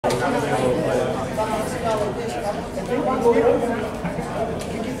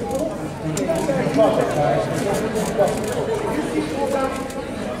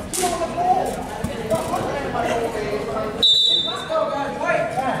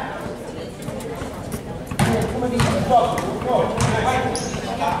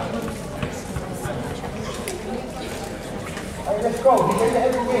Let's go. Let's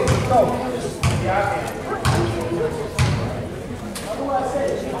go. Yeah. What do I say?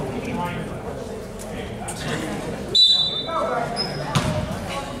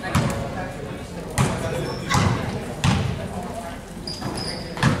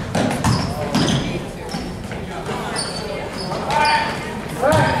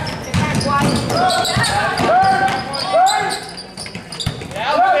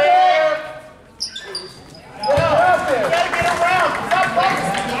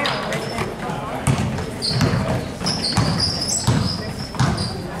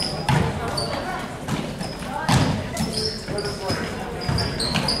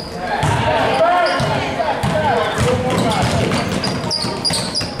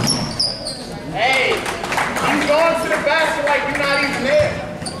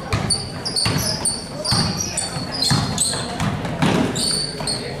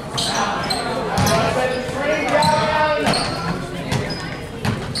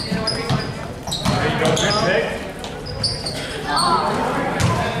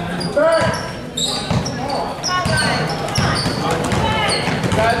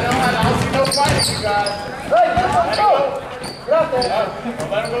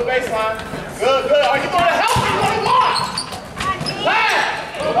 Let him go baseline. Good, good. Are you going to help me? You want to block? Last.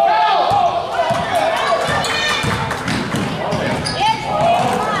 Go.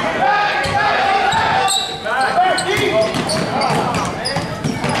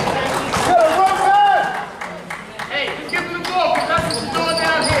 Hey, just give him the ball because that's what you're doing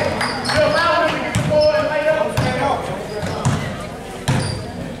down here. You allow him to get the ball and lay up.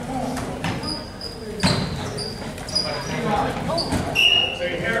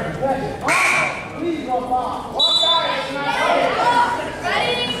 Please don't fall. One guy is not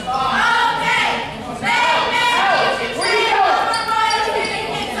ready? Okay.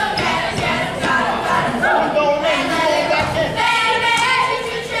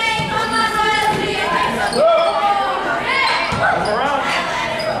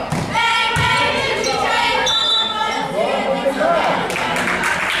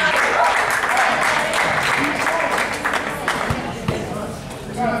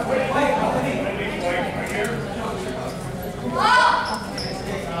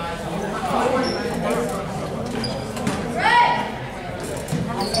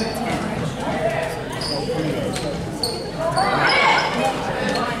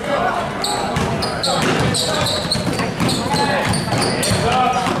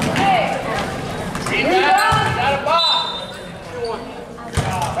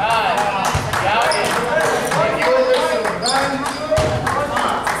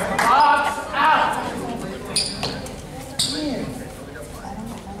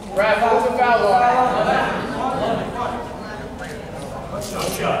 Brad, what was the foul on? No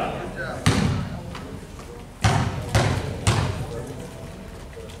shot.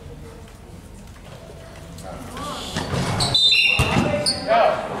 Yo,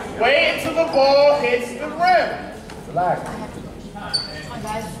 wait until the ball hits the rim. Relax.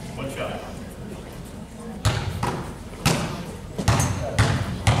 One shot.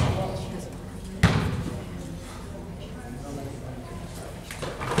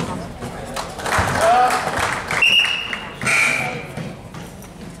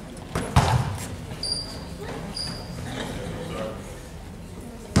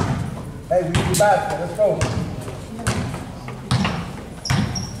 Hey, we need you back. Let's go.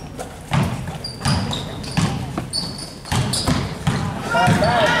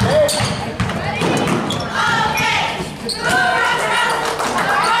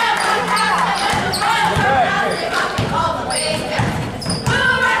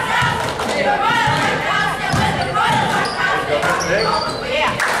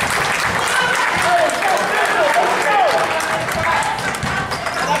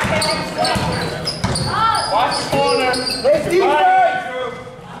 Watch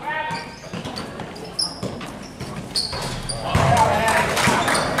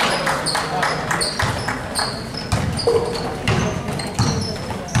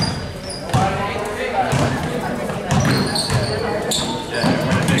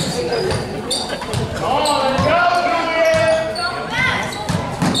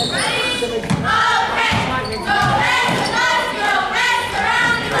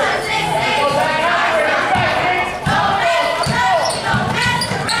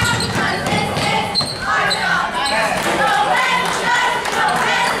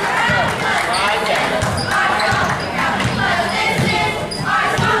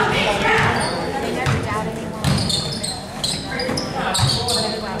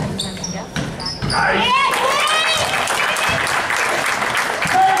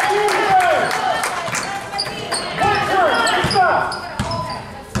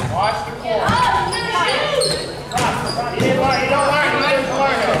Watch the corner. He don't learn. He doesn't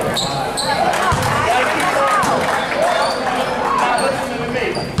learn though. Gotta keep learning. Not listening to me.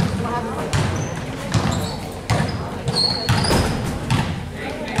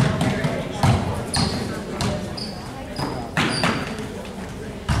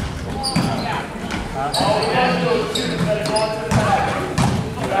 All we have to do is shoot instead of going to the back.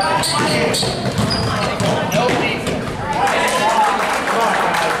 No defense.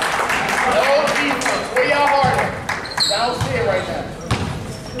 No defense. Where y'all harder? I don't see it right now.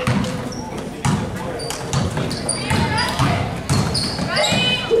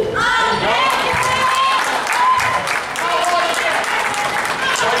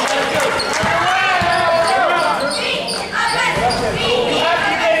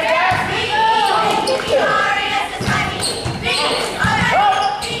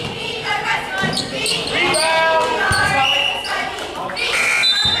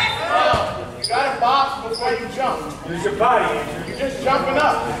 Before you jump. Use your body. You're just jumping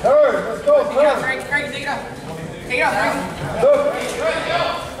up. Third, let's go, third. Frank, take it up. Take it up, Frank.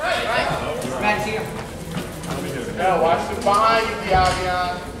 Matt, take it up. Now watch the behind you,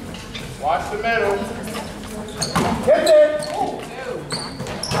 Dion. Watch the middle. Get there.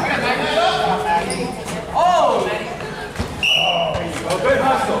 Oh, Matt. Oh, good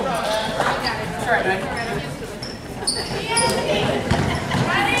hustle. That's right, Matt.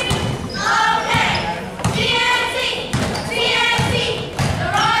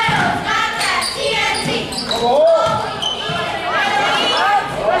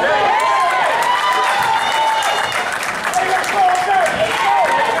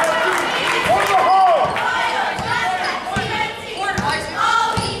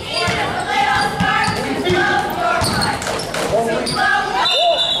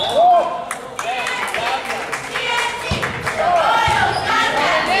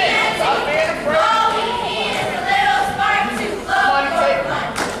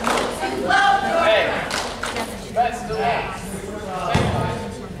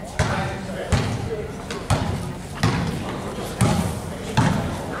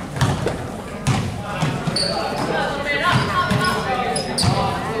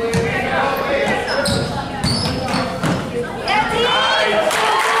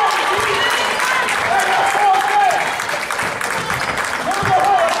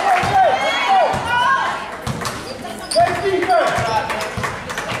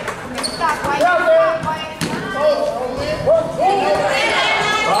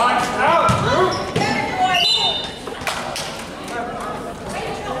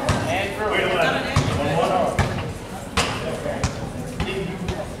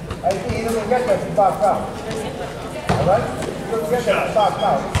 Get that to box out. All right? You'll get that to box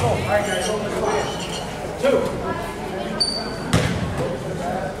out. Let's go. Two.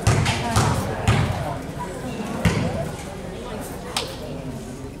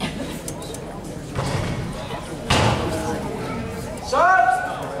 Shot.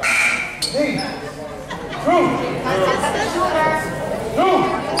 D. Two. Two.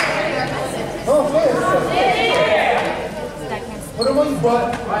 Don't play it. Put him on your butt.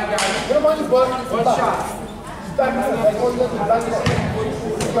 Put him on your butt. One shot. Back to the back. Back to the back.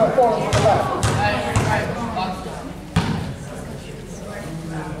 He's going to fall into the back.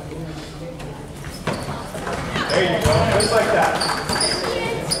 There you go. Just like that.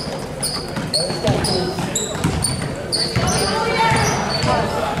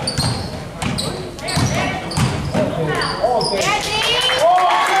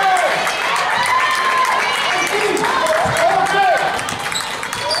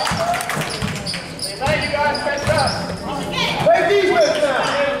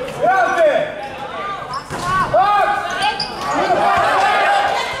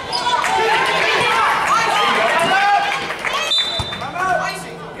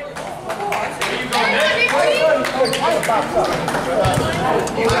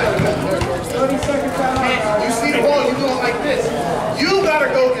 You see the ball, you doing like this. You gotta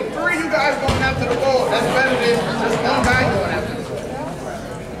go, and three of you guys going after the ball. That's better than just one guy going after the ball.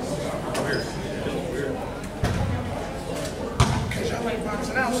 Because y'all ain't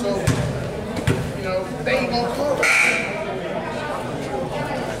boxing out, so, you know, they ain't gonna call it.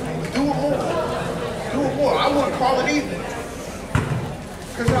 Do it more. Do it more. I wouldn't call it either.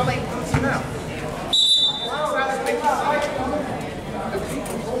 Because y'all ain't boxing out.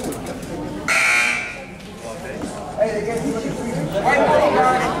 Hey, they get you with the three.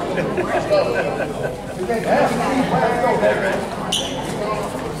 Let's go. Let's go.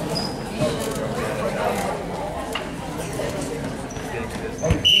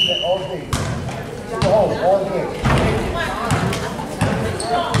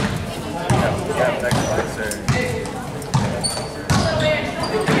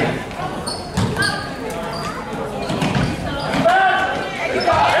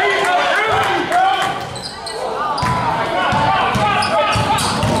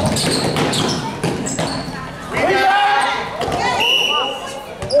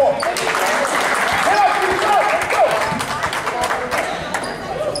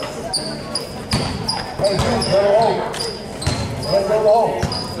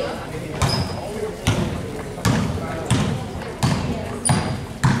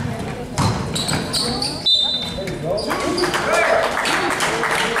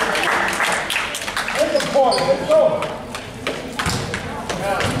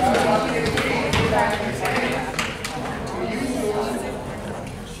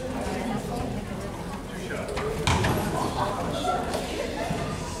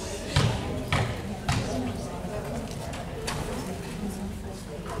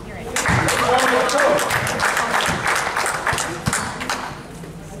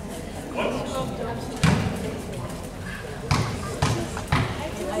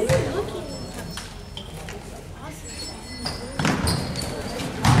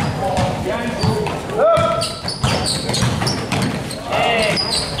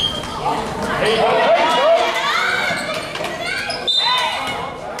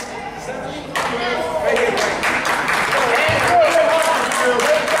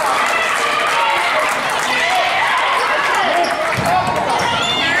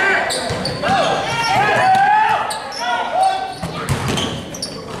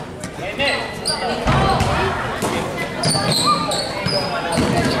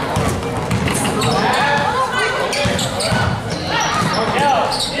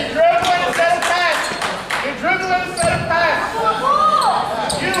 Get ready.